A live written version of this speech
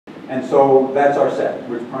And so that's our set,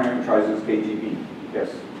 which parameterizes KGB. Yes?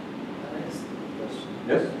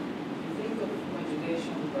 Yes? You think of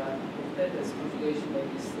conjugation, but if that is conjugation like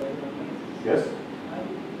this diagram, Yes? I would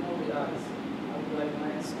know the odds. I would like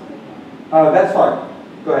minus 1 That's fine.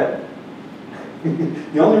 Go ahead.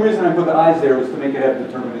 The only reason I put the i's there was to make it have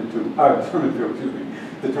determinant 2,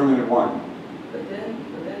 determinant 1. But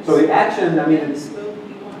then So the action, I mean, it's will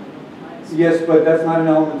be 1, minus 1. yes, but that's not an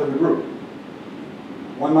element of the group.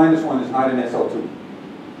 1 minus 1 is not an SL2.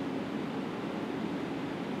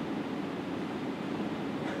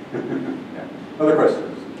 Yeah. Other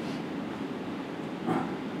questions?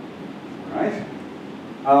 All right.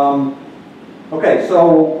 Okay,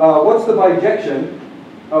 so what's the bijection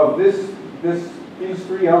of these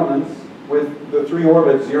 3 elements with the 3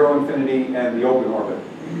 orbits, 0, infinity, and the open orbit?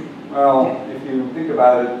 Well, if you think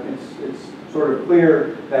about it, it's sort of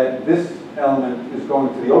clear that this element is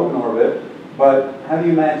going to the open orbit, but how do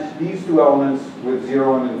you match these 2 elements with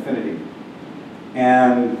 0 and infinity?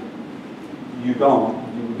 And you don't.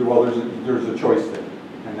 Well, there's a choice there,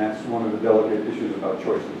 and that's one of the delicate issues about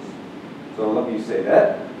choices. So let me say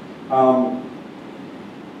that.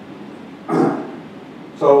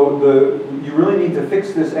 So you really need to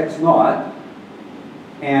fix this x naught,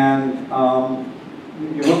 and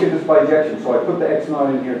you look at this bijection. So I put the x naught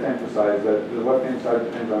in here to emphasize that the left-hand side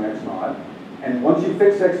depends on x naught. And once you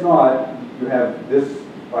fix x naught, you have this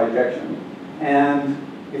bijection. And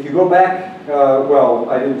if you go back, well,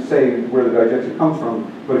 I didn't say where the bijection comes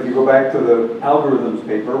from, but if you go back to the algorithms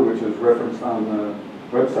paper, which is referenced on the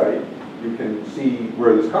website, you can see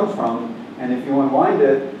where this comes from. And if you unwind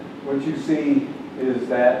it, what you see is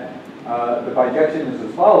that the bijection is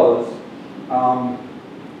as follows.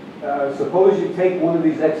 Suppose you take one of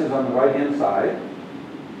these x's on the right-hand side.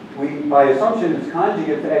 By assumption, it's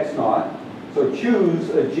conjugate to x naught. So choose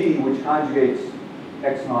a g which conjugates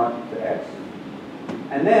x naught to x.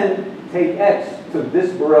 And then take x to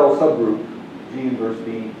this Borel subgroup, G inverse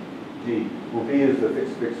B, G, where B is the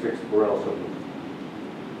fixed Borel subgroup.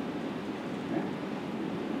 Okay.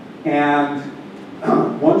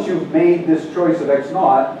 And once you've made this choice of x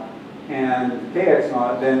naught and kx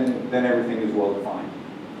naught, then everything is well defined.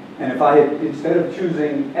 And if I had, instead of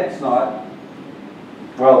choosing x naught,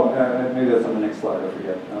 well, maybe that's on the next slide, I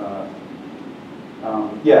forget.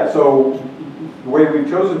 Yeah, so the way we've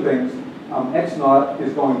chosen things, x naught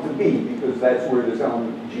is going to be, because that's where this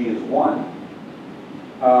element g is 1.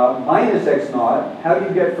 Minus x naught, how do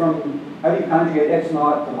you conjugate x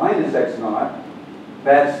naught to minus x naught?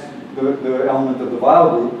 That's the element of the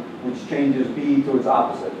Weyl group, which changes b to its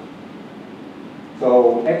opposite.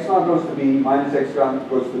 So x naught goes to b, minus x naught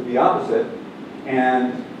goes to the opposite,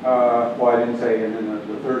 and, well, I didn't say, and then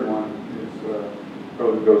the third one is,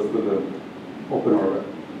 goes to the open orbit.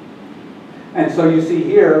 And so you see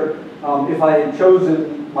here, if I had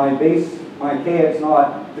chosen my base, my kx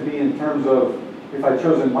naught to be in terms of, if I'd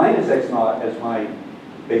chosen minus x naught as my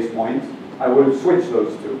base point, I would have switched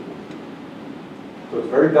those two. So it's a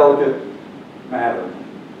very delicate matter.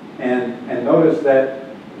 And notice that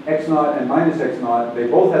x naught and minus x naught, they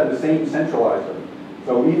both have the same centralizer.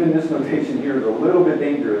 So even this notation here is a little bit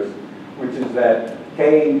dangerous, which is that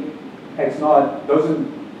kx naught doesn't,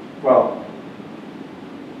 well,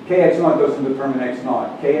 kx naught doesn't determine x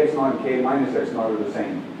naught. Kx naught and k minus x naught are the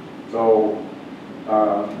same. So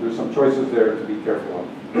there's some choices there to be careful of.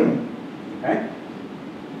 Okay?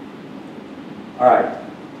 All right.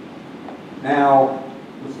 Now,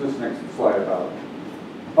 what's this next slide about?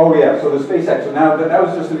 Oh yeah, so the space x. So now that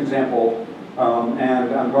was just an example,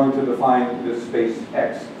 and I'm going to define this space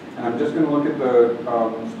x. And I'm just going to look at the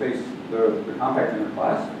space, the compact inner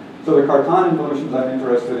class. So the Cartan involutions I'm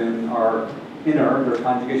interested in are inner, they're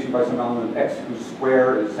conjugation by some element x whose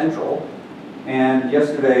square is central. And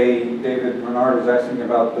yesterday, David Bernard was asking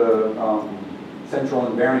about the central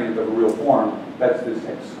invariant of a real form. That's this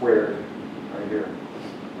x squared right here.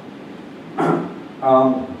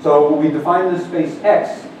 So we define this space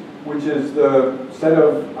x, which is the set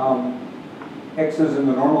of x's in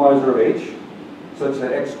the normalizer of h, such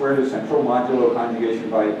that x squared is central modulo conjugation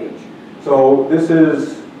by h. So this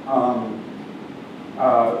is,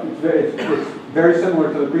 it's very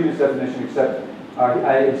similar to the previous definition, except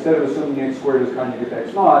instead of assuming x squared is conjugate to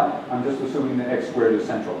x naught, I'm just assuming that x squared is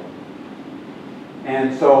central.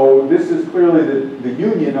 And so this is clearly the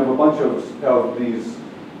union of a bunch of these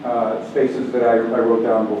spaces that I wrote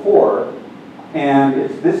down before. And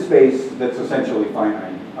it's this space that's essentially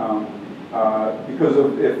finite. Because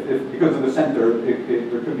of the center,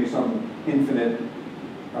 there could be some infinite,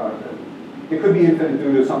 it could be infinite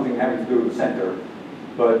due to something having to do with the center,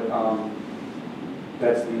 but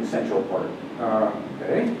that's the essential part.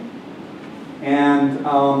 Okay.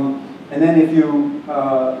 And then if you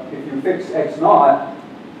fix x naught,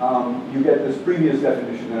 you get this previous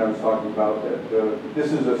definition that I was talking about. That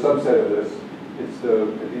this is a subset of this. It's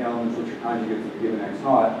the elements which are conjugate to the given x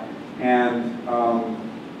naught. And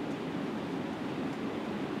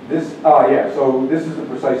so this is the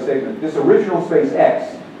precise statement. This original space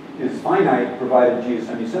x is finite provided G is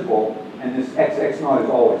semi-simple, and this x naught is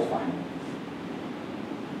always finite.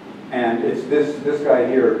 And it's this guy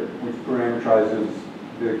here which parameterizes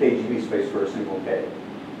the KGB space for a single k.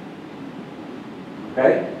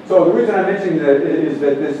 Okay? So the reason I'm mentioning that is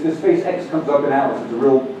that this space x comes up in Atlas.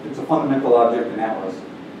 It's a fundamental object in Atlas.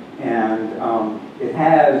 And it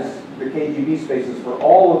has the KGB spaces for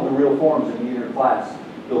all of the real forms in the inner class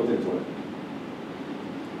built into it.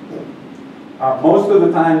 Most of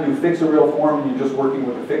the time you fix a real form and you're just working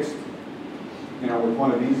with a fixed, with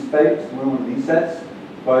one of these states, one of these sets.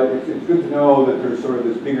 But it's good to know that there's sort of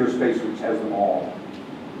this bigger space which has them all.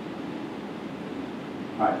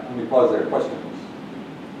 All right, let me pause there. Questions?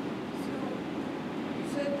 So you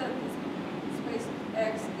said that this space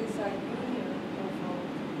X is a union of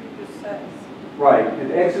previous sets. Right.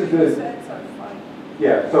 And X is Previous the sets are finite.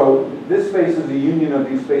 yeah. So this space is a union of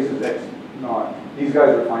these spaces X naught. These guys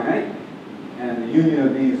are finite, and the union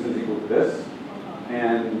of these is equal to this,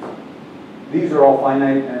 and these are all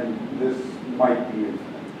finite, and this might be infinite.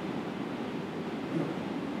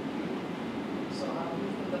 So how do you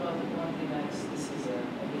think about the quantity X? This is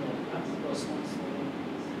close ones.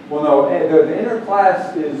 Well, no, the inner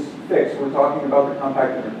class is fixed. We're talking about the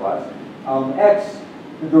compact inner class. X,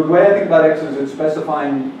 the way I think about X is it's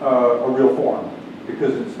specifying a real form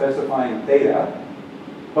because it's specifying theta,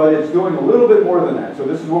 but it's doing a little bit more than that. So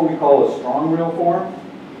this is what we call a strong real form.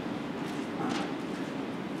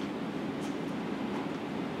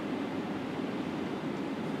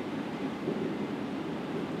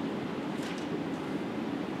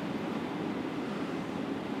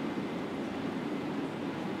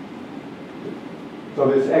 So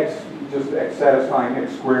this x, just x satisfying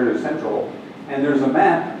x squared is central. And there's a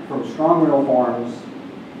map from strong real forms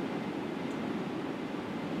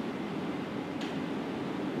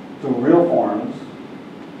to real forms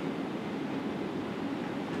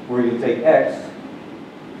where you take x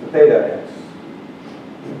to theta x.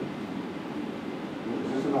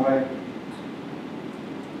 Is this in the way?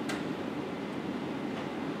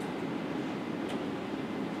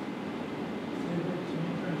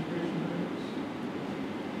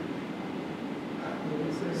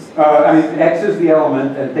 I mean, x is the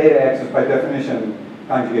element, and theta x is by definition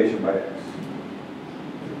conjugation by x.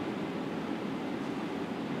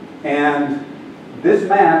 And this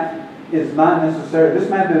map is not necessary. This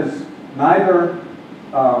map is neither.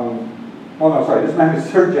 This map is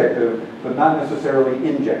surjective, but not necessarily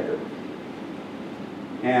injective.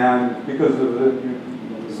 And because of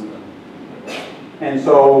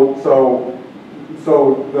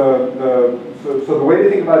So the way to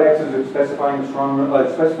think about x is it's specifying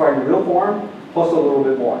specifying the real form plus a little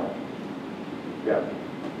bit more. Yeah.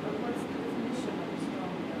 But what's the definition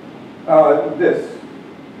of strong? This.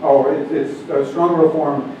 Oh, it's a strong real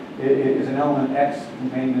form is an element x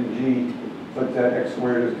contained in G, but x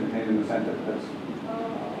squared is contained in the center.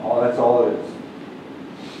 That's all it is.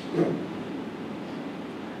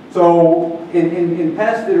 So in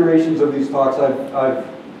past iterations of these talks, I've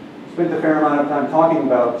spent a fair amount of time talking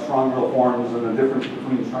about strong real forms and the difference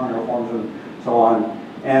between strong real forms and so on.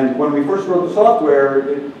 And when we first wrote the software,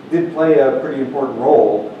 it did play a pretty important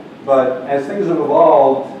role. But as things have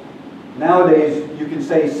evolved, nowadays you can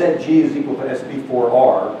say set G is equal to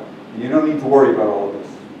SP4R, and you don't need to worry about all of this.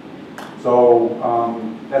 So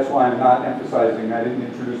that's why I'm not emphasizing, I didn't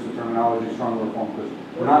introduce the terminology strong real form because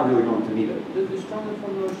we're not really going to need it. The strong real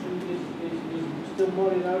form notion is still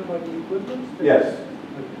modeled out by the equivalence? Yes.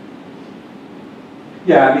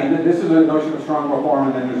 Yeah, I mean, this is a notion of strong real form,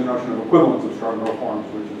 and then there's a notion of equivalence of strong real forms,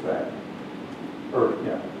 which is that.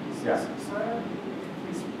 Yeah. Sir,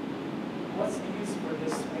 what's the use for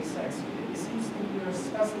this space X? It seems that you're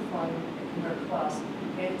specifying in your class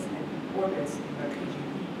ends and orbits in the KGB.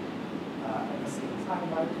 At the same time,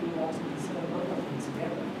 why do you want to consider both of them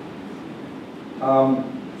together?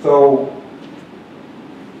 So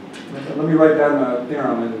let me write down a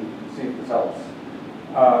theorem and see if this helps.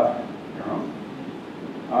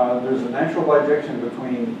 There's a natural bijection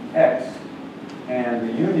between x and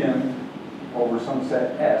the union over some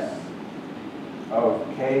set S of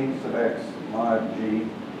k sub x mod G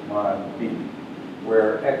mod B,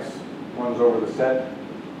 where x runs over the set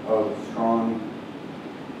of strong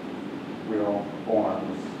real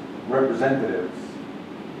forms, representatives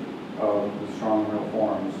of the strong real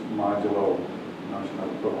forms modulo notion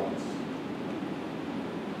of equivalence.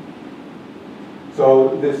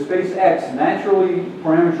 So this space X naturally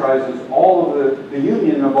parameterizes all of the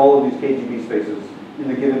union of all of these KGB spaces in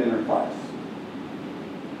the given inner class.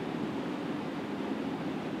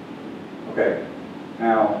 Okay,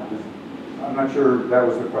 now, I'm not sure that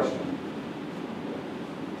was the question.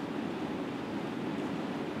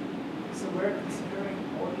 So we're considering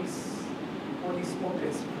all these orbits for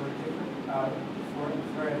different,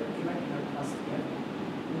 for a given inner class together.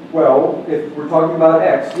 Well, if we're talking about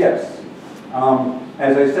X, yes.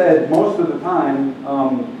 As I said, most of the time,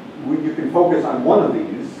 you can focus on one of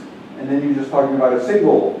these, and then you're just talking about a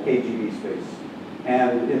single KGB space.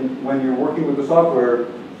 And when you're working with the software,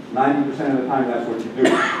 90% of the time that's what you do.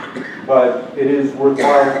 But it is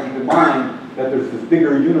worthwhile to keep in mind that there's this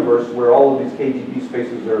bigger universe where all of these KGB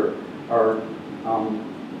spaces are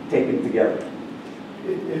taken together.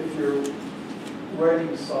 If you're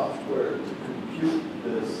writing software to compute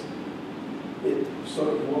this, it sort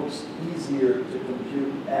of looks easier to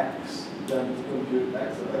compute X than to compute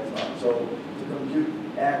X of X naught. So to compute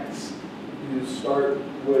X, you start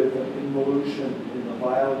with an involution in the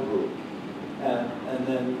Weyl group, and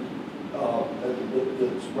then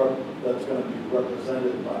that's going to be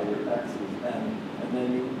represented by your X's, and then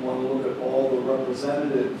you want to look at all the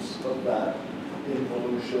representatives of that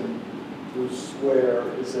involution whose square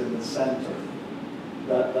is in the center.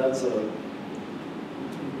 That's a, you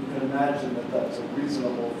can imagine that that's a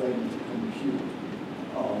reasonable thing to compute.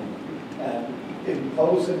 And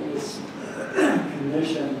imposing this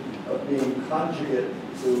condition of being conjugate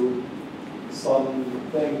to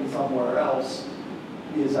something somewhere else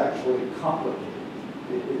is actually complicated.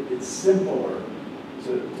 It's simpler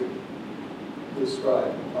to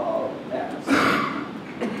describe X.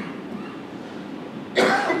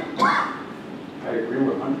 I agree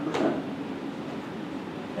with 100%.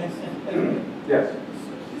 Yes?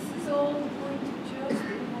 So this is all going to just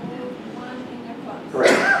involve one inner class.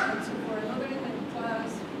 Correct. And so for another inner class,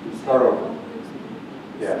 Start over.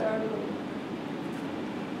 Yeah. Start over.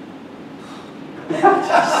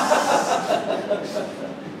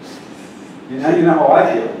 Now you know how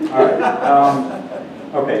I feel. All right.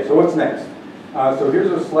 Okay, so what's next? So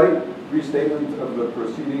here's a slight restatement of the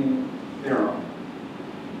preceding theorem.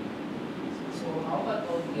 So how about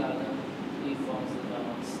all the other waveforms that are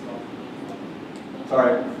not storm waveform?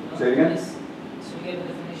 Sorry, say it again? So we have a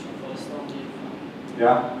definition for a storm waveform,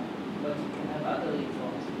 Yeah? but you can have other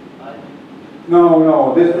waveforms, right?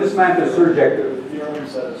 No, this map is surjective. The theorem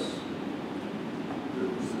says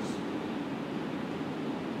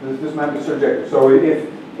This map is surjective. So if,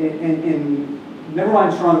 never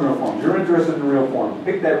mind strong real forms, you're interested in real forms,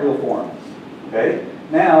 pick that real form, okay?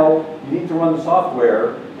 Now, you need to run the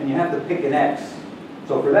software, and you have to pick an X.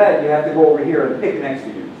 So for that, you have to go over here and pick an X to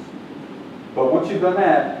use. But once you've done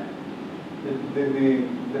that,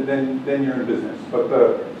 then you're in business. But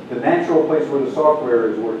the natural place where the software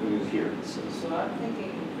is working is here. So I'm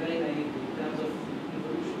thinking very naive in terms of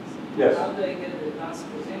evolutions. Yes. How do I get the task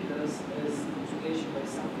presented as conjugation by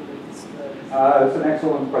something like this? That's an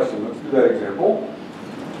excellent question. Let's do that example.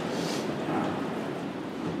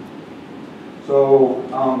 So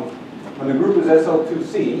when the group is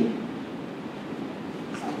SL2C,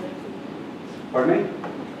 pardon me?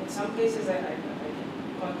 In some cases, I can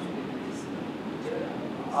conjugate this.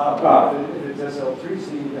 if it's SL3C,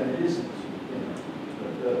 then it isn't.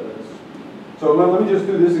 So let me just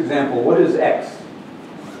do this example. What is X?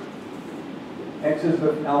 X is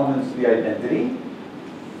the elements of the identity.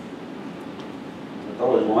 That's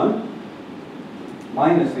always one.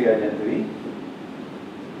 Minus the identity.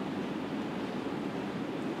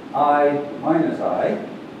 I minus I.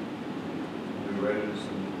 We read it as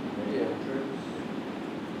some matrix.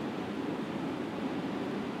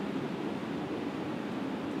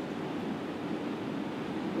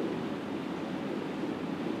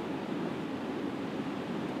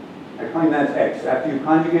 I claim that's X. After you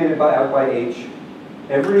conjugate it out by H,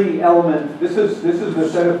 every element, this is the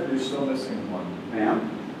set of, You're still missing one. ma'am?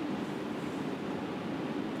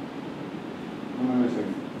 What am I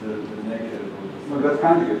missing? The negative. No, that's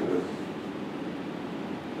conjugate to this.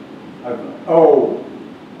 Oh,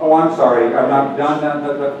 I'm sorry. I'm not done.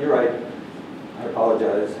 No, you're right. I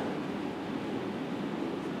apologize.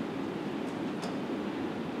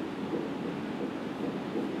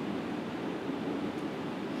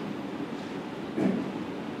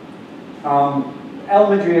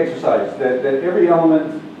 Elementary exercise that every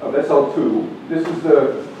element of SL2, this is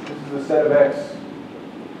the set of X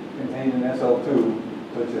contained in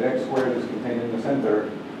SL2, such that X squared is contained in the center,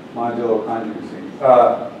 modulo conjugacy.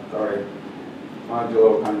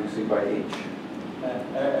 Modulo conjugacy by H.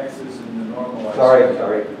 X is in the normalizer.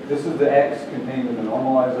 Sorry. This is the X contained in the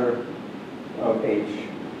normalizer. of h,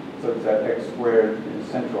 such that x squared is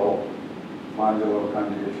central modulo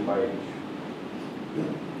conjugation by h.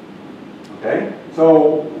 Okay?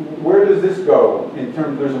 So where does this go in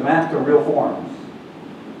terms, there's a map to real forms.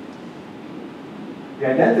 The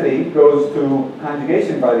identity goes to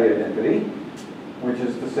conjugation by the identity, which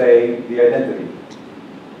is to say the identity.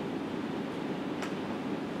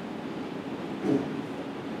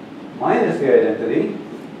 Minus the identity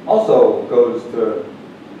also goes to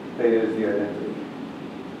theta is the identity.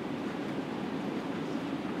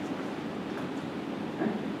 Okay.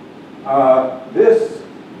 This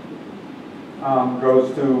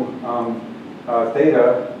goes to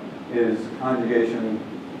theta is conjugation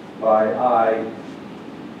by I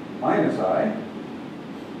minus I,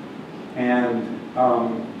 and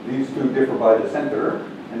these two differ by the center,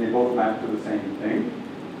 and they both map to the same thing.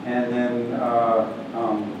 And then,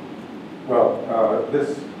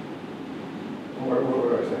 this, what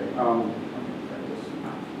would I say?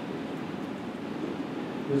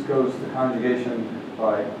 This goes to conjugation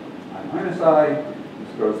by I minus I,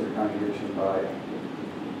 this goes to conjugation by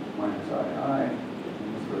minus I,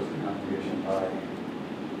 and this goes to conjugation by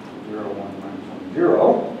 0, 1, minus 1,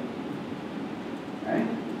 0. Okay.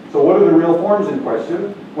 So what are the real forms in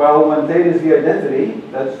question? Well, when theta is the identity,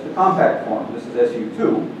 that's the compact form. This is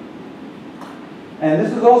SU2. And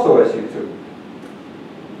this is also SU2.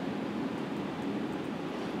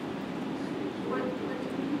 What?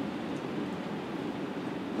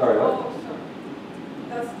 Sorry, what? Oh, sorry.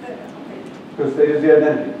 That's the, okay. Because theta is the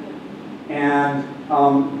identity.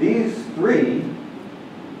 And these three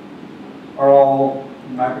are all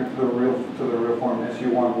mapping to the real form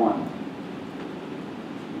SU11.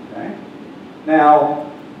 Okay.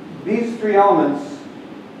 Now, these three elements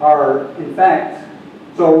are, in fact,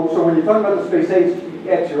 so when you're talking about the space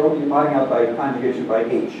X, you're only modding out by conjugation by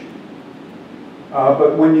H.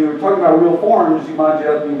 But when you're talking about real forms, you mod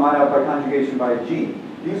out by conjugation by G.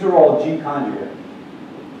 These are all G conjugate.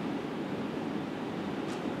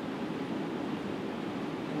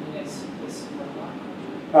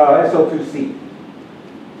 SL2C.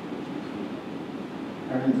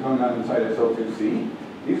 Everything's going on inside SL2C.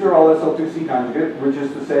 These are all SL2C conjugate, which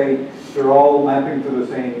is to say they're all mapping to the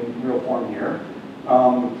same real form here.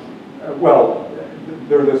 Well,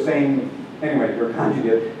 they're the same, anyway, they're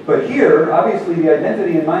conjugate. But here, obviously, the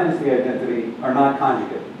identity and minus the identity are not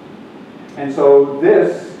conjugate. And so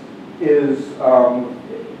this is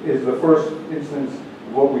the first instance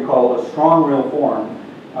of what we call a strong real form.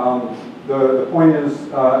 The point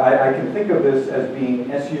is, I can think of this as being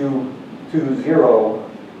SU20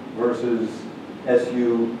 versus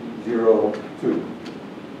SU02.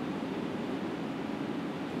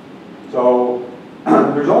 So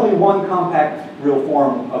there's only one compact real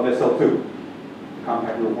form of SL2, the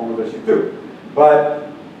compact real form of SU2. But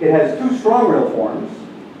it has two strong real forms,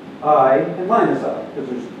 I and minus I,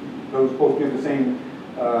 because those both give the same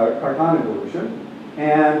Cartan evolution.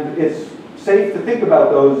 And it's safe to think about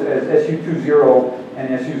those as SU20 and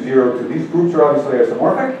SU02. These groups are obviously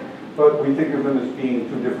isomorphic, but we think of them as being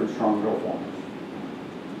two different strong real forms.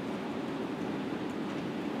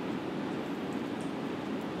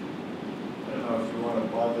 I don't know if you want to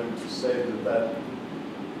bother to say that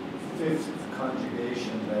fifth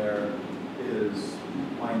conjugation there is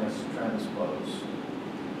minus transpose.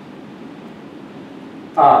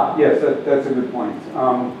 Yes, that's a good point.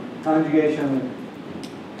 Conjugation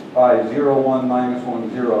by 0, 1, minus 1,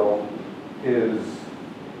 0 is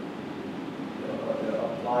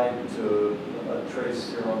applied to a trace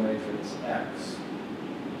zero matrix X.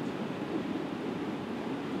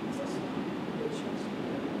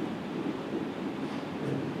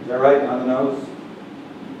 Is that right on the nose?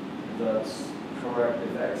 That's correct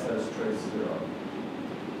if X has trace 0.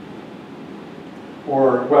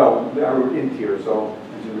 Or, well, I wrote int here, so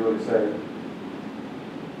I should really say.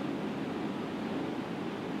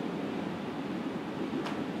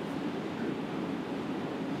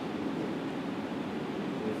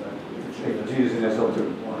 G is in SL2.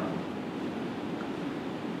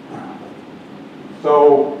 So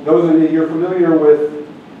those of you, you're familiar with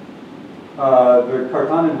the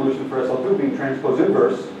Cartan evolution for SL2 being transpose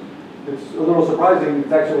inverse. It's a little surprising,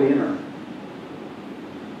 it's actually inner.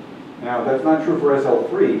 Now that's not true for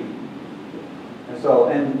SL3.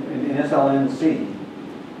 In SLNC,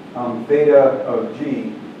 theta of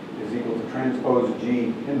G is equal to transpose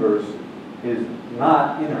G inverse is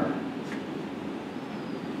not inner.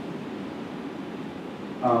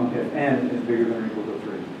 If n is bigger than or equal to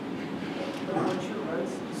 3. But what you wrote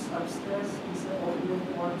upstairs is that all real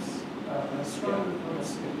forms strong forms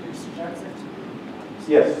is subjective to.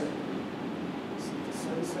 Yes.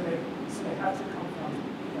 So they have to come from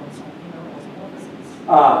some inner or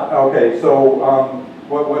Okay, so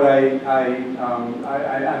what I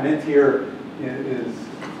meant here is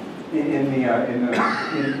in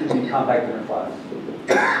the compact inner class.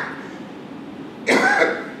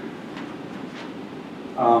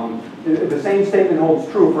 The same statement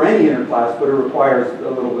holds true for any inner class, but it requires a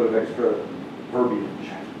little bit of extra verbiage.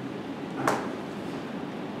 I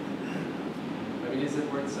mean, is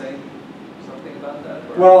it worth saying something about that?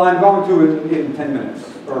 Or? Well, I'm going to in 10 minutes,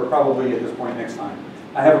 or probably at this point next time.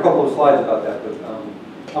 I have a couple of slides about that, but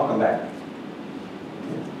I'll come back.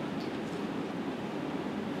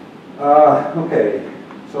 Okay,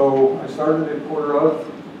 so I started at quarter of.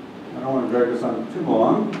 I don't want to drag this on too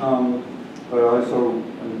long, but I also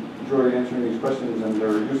enjoy answering these questions and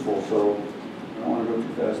they're useful, so I don't want to go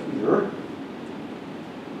too fast either.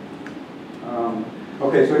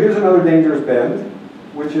 Okay, so here's another dangerous bend,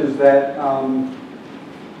 which is that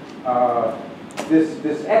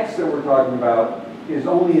this X that we're talking about is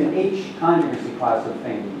only an H conjugacy class of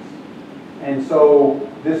things. And so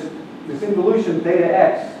this involution theta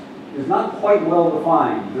X is not quite well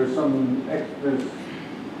defined. There's some,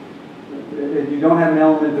 you don't have an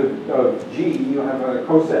element of G, you have a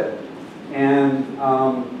coset. And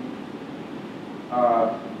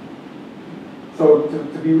so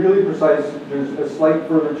to be really precise, there's a slight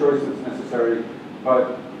further choice that's necessary,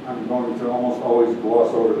 but I'm going to almost always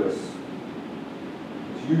gloss over this.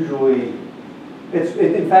 It's usually,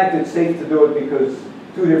 in fact, it's safe to do it because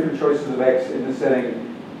two different choices of X in this setting,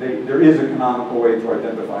 there is a canonical way to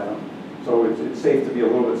identify them. So it's safe to be a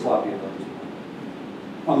little bit sloppy about this point.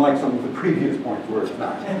 Unlike some of the previous points where it's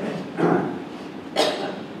not.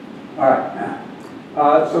 All right.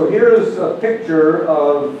 So here's a picture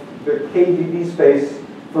of the KGB space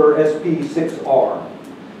for SP6R.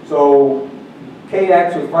 So K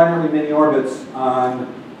acts with primarily many orbits on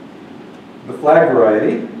the flag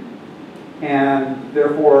variety, and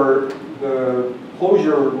therefore the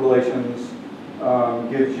closure relations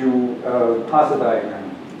gives you a Hasse diagram.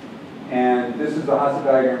 And this is the Hasse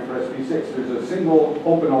diagram for SP6. There's a single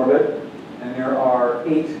open orbit, and there are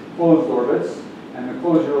 8 closed orbits, and the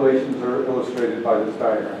closure relations are illustrated by this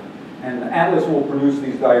diagram. And Atlas will produce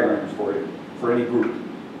these diagrams for you, for any group.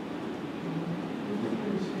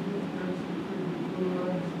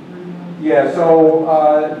 Yeah, so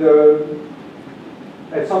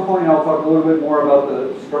at some point I'll talk a little bit more about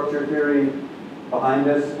the structure theory behind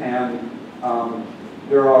this, and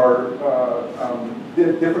there are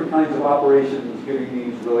different kinds of operations giving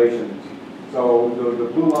these relations. So the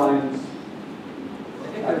blue lines,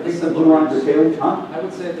 I think the blue lines are tailored, huh? I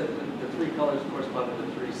would say that the 3 colors correspond to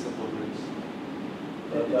the 3 simple groups.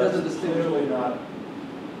 It That's doesn't distinguish. clearly not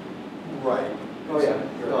right. Oh yeah,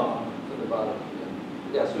 Gone. to the bottom.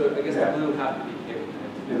 Yeah, so I guess Yeah. the blue have to be carried.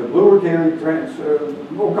 Yeah, the blue are tailored,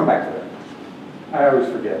 we'll come back to that. I always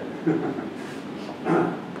forget.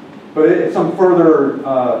 But it's some further,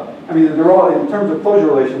 I mean, they're all, in terms of closure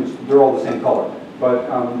relations, they're all the same color. But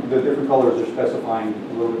the different colors are specifying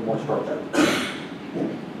a little bit more structure.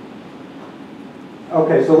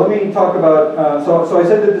 Okay, so let me talk about, so I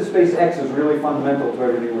said that the space X is really fundamental to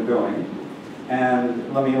everything we're doing.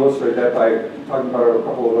 And let me illustrate that by talking about a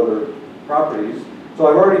couple of other properties. So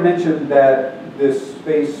I've already mentioned that this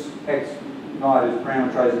space X naught is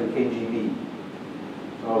parameterized in KGB.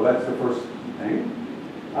 So that's the first thing.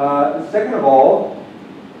 Second of all,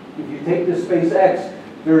 if you take this space X,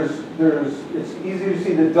 it's easy to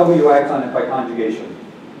see that W acts on it by conjugation.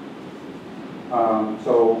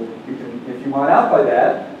 So you can, if you want out by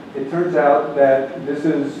that, it turns out that this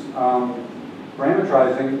is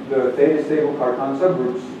parameterizing the theta stable Cartan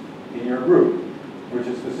subgroups in your group, which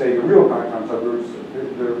is to say the real Cartan subgroups,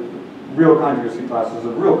 the real conjugacy classes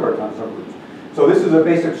of real Cartan subgroups. So this is a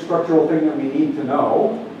basic structural thing that we need to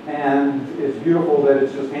know, and it's beautiful that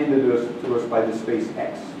it's just handed to us by the space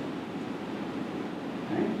X.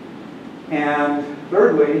 Okay. And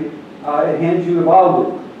thirdly, it hands you the Weyl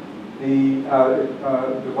group. The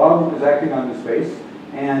Weyl group is acting on the space,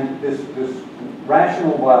 and this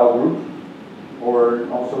rational Weyl group, or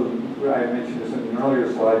also I mentioned this in an earlier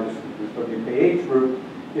slide, this WKH group,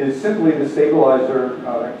 is simply the stabilizer,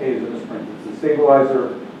 K is a misprint, it's the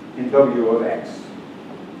stabilizer in W of X.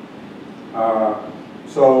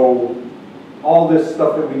 So all this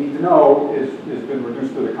stuff that we need to know has been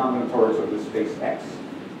reduced to the combinatorics of the space X.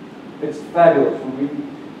 It's fabulous. When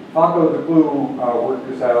Paco de Blue worked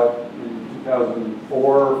this out in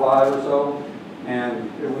 2004 or 5 or so,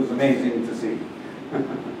 and it was amazing to see.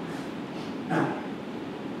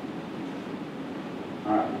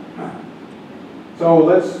 All right. So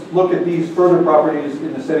let's look at these further properties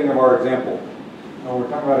in the setting of our example. So we're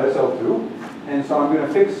talking about SL2, And so I'm going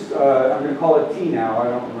to fix, I'm going to call it T now. I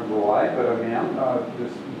don't remember why, but I am.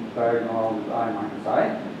 This diagonal element I minus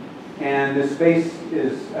I. And this space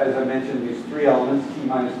is, as I mentioned, these three elements, T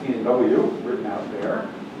minus T and W, written out there.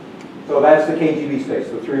 So that's the KGB space,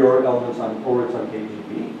 the three elements on orbits on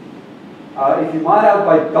KGB. If you mod out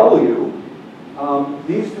by W,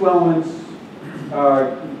 these two elements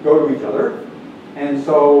go to each other. And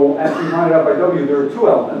so after you mod it out by W, there are two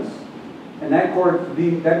elements. And that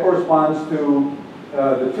corresponds to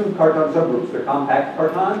the two Cartan subgroups, the compact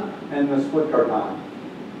Cartan and the split Cartan.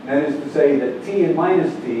 And that is to say that T and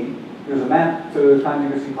minus T, there's a map to the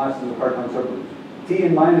conjugacy classes of Cartan subgroups. T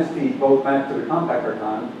and minus T both map to the compact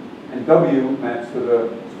Cartan, and W maps to the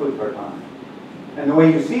split Cartan. And the way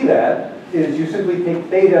you see that is you simply take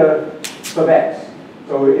theta sub x.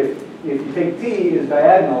 So if you take T as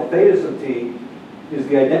diagonal, theta sub T is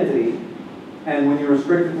the identity. And when you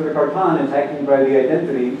restrict it to the Cartan, it's acting by the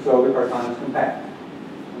identity, so the Cartan is compact.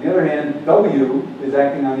 On the other hand, W is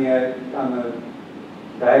acting on the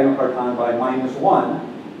diagonal Cartan by -1,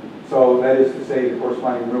 so that is to say the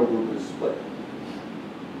corresponding real group is split.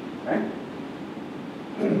 Okay?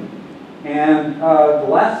 And the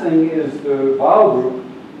last thing is the Weyl group.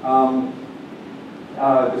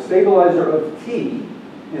 The stabilizer of T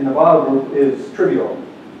in the Weyl group is trivial,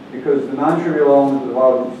 because the non-trivial element of the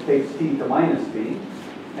Weyl group takes T to minus T.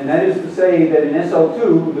 And that is to say that in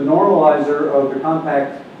SL2, the normalizer of the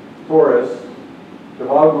compact torus, the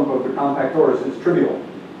Weyl group of the compact torus, is trivial.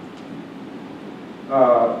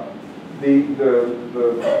 The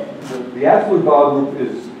absolute Weyl group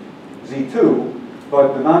is Z2,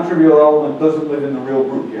 but the non-trivial element doesn't live in the real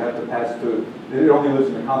group. You have to pass to, it only lives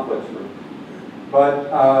in the complex group. But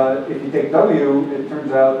if you take W, it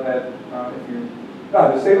turns out that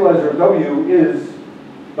the stabilizer of W is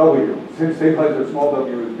W. The stabilizer of small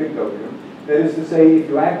w is big W. That is to say, if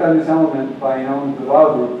you act on this element by an element of the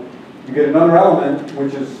Weyl group, you get another element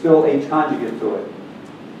which is still H conjugate to it.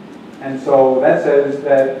 And so that says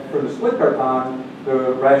that for the split Cartan,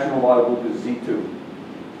 the rational Weyl group is Z2.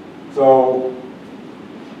 So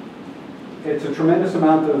it's a tremendous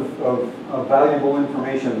amount of valuable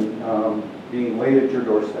information being laid at your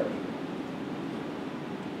doorstep.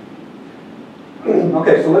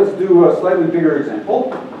 Okay, so let's do a slightly bigger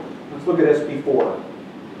example. Let's look at SP4.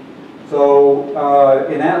 So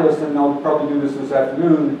in Atlas, and I'll probably do this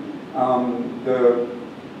afternoon,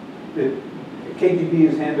 KGB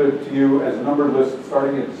is handed to you as a numbered list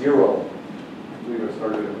starting at 0. I believe I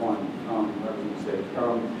started at 1. That was a mistake.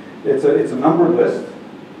 It's a numbered list,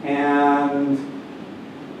 and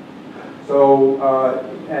so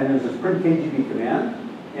and there's this print KGB command,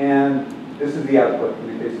 and this is the output in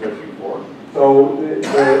the case of SP4. So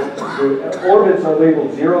the orbits are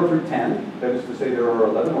labeled 0 through 10. That is to say there are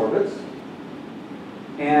 11 orbits.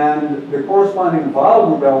 And the corresponding Weyl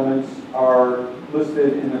group elements are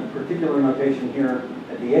listed in a particular notation here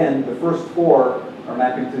at the end. The first 4 are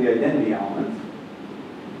mapping to the identity element.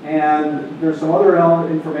 And there's some other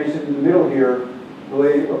information in the middle here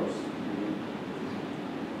related, oops.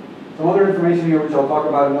 Some other information here which I'll talk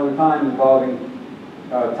about another time involving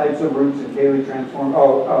types of roots and Cayley transform,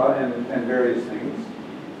 and various things.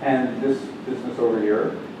 And this business over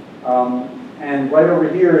here. And right over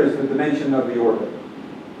here is the dimension of the orbit.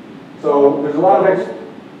 So there's a lot of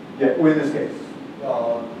yeah, in this case.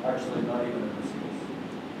 Actually, not even in this case.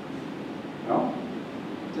 No?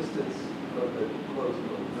 Distance of the closed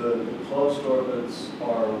orbit. The closed orbits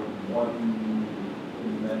are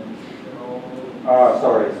one-dimensional.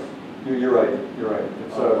 Sorry. You're right. You're right.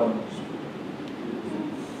 It's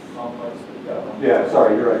complex. yeah,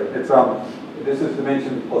 sorry, you're right. It's this is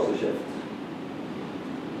dimension plus a shift.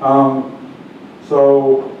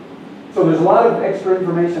 So there's a lot of extra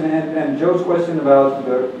information, and Joe's question about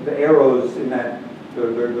the arrows in that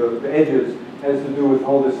the edges has to do with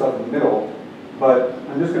all this stuff in the middle. But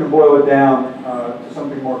I'm just going to boil it down to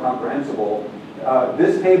something more comprehensible.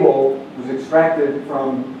 This table was extracted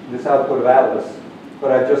from this output of Atlas,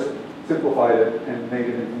 but I just simplified it and made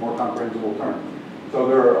it into more comprehensible terms. So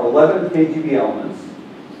there are 11 KGB elements,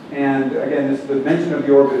 and again, the dimension of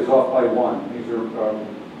the orbit is off by 1. These are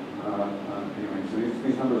anyway, so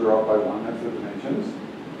these numbers are off by 1. That's the dimensions.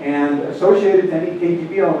 And associated to any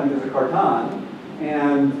KGB element is a Cartan,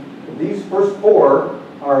 and these first 4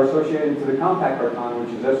 are associated to the compact Cartan,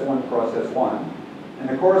 which is S1 cross S1. And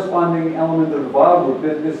the corresponding element of the Weyl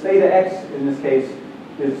group, this theta x in this case,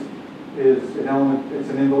 is an element, it's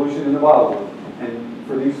an involution in the Weyl group. And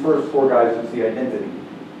for these first 4 guys, it's the identity.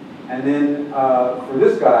 And then for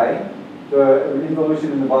this guy, the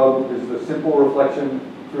involution in the Weyl group is the simple reflection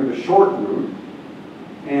through the short root,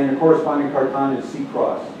 and the corresponding Cartan is C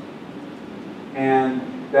cross. And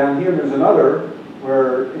down here there's another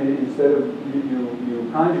where instead of you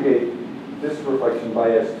conjugate this reflection by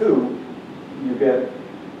S2, you get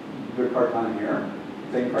the carton here,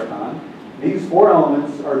 same carton. These four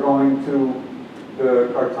elements are going to the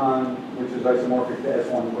carton, which is isomorphic to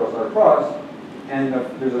S1 cross R cross, and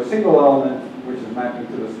there's a single element which is mapping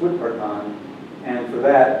to the split carton, and for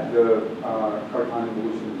that, the carton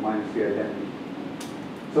involution is minus the identity.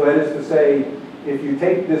 So that is to say, if you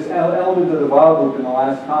take this element of the while loop in the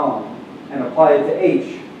last column and apply it to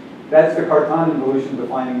H, that's the carton involution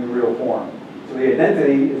defining the real form. So the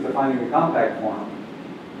identity is defining the compact form,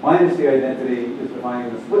 minus the identity is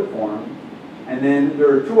defining the split form, and then there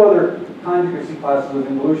are two other conjugacy classes of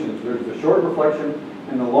involutions. There's the short reflection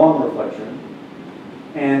and the long reflection.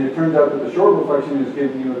 And it turns out that the short reflection is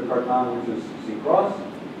giving you the carton, which is C cross,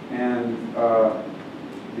 and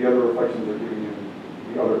the other reflections are giving you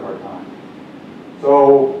the other carton.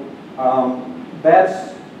 So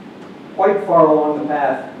that's quite far along the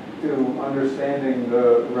path to understanding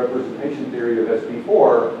the representation theory of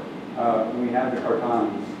SP4. We have the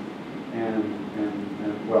cartons, and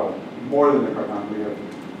well, more than the cartons, we have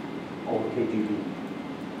all the KGB.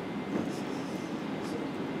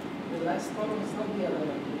 The last column is not the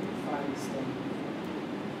element that defines them.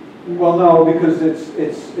 Well, no, because it's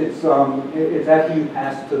after you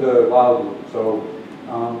pass to the while loop. So,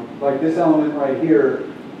 like this element right here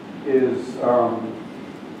is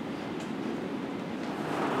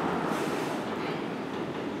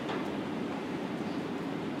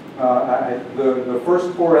the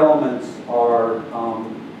first four elements are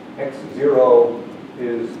x0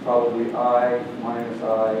 is probably I minus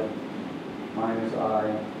I minus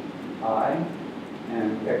I,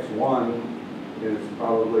 and x1 is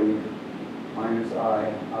probably minus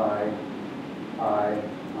I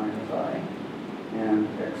minus I, and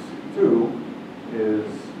x2 is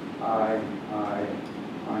I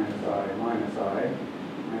minus I,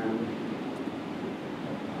 and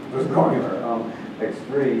what's going there?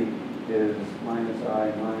 X3 is minus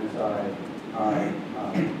I.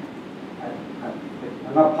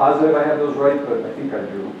 I'm not positive I have those right, but I think I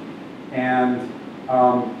do. And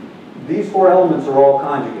these four elements are all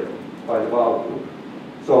conjugated by the while loop.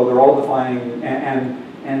 So they're all defining, and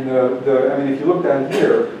I mean, if you look down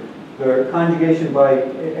here, the conjugation by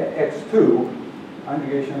x2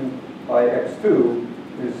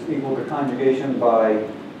 is equal to conjugation by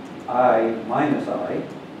I minus I.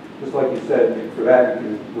 Just like you said, for that you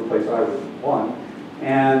can replace I with 1.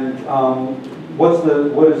 And what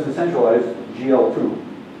is decentralized? GL2.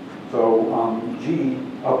 So G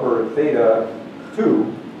upper theta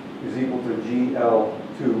 2 is equal to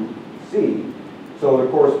GL2C. So the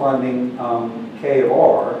corresponding K of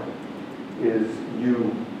R is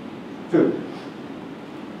U2.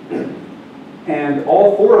 And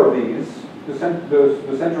all four of these, the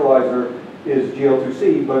centralizer is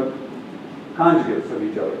GL2C, but conjugates of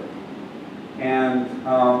each other. And,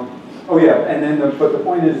 oh yeah, and then, but the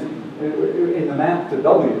point is, in the map to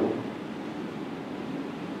W,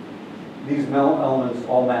 these elements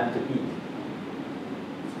all map to E,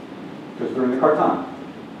 because they're in the carton.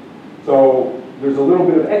 So there's a little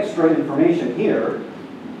bit of extra information here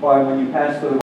by when you pass to the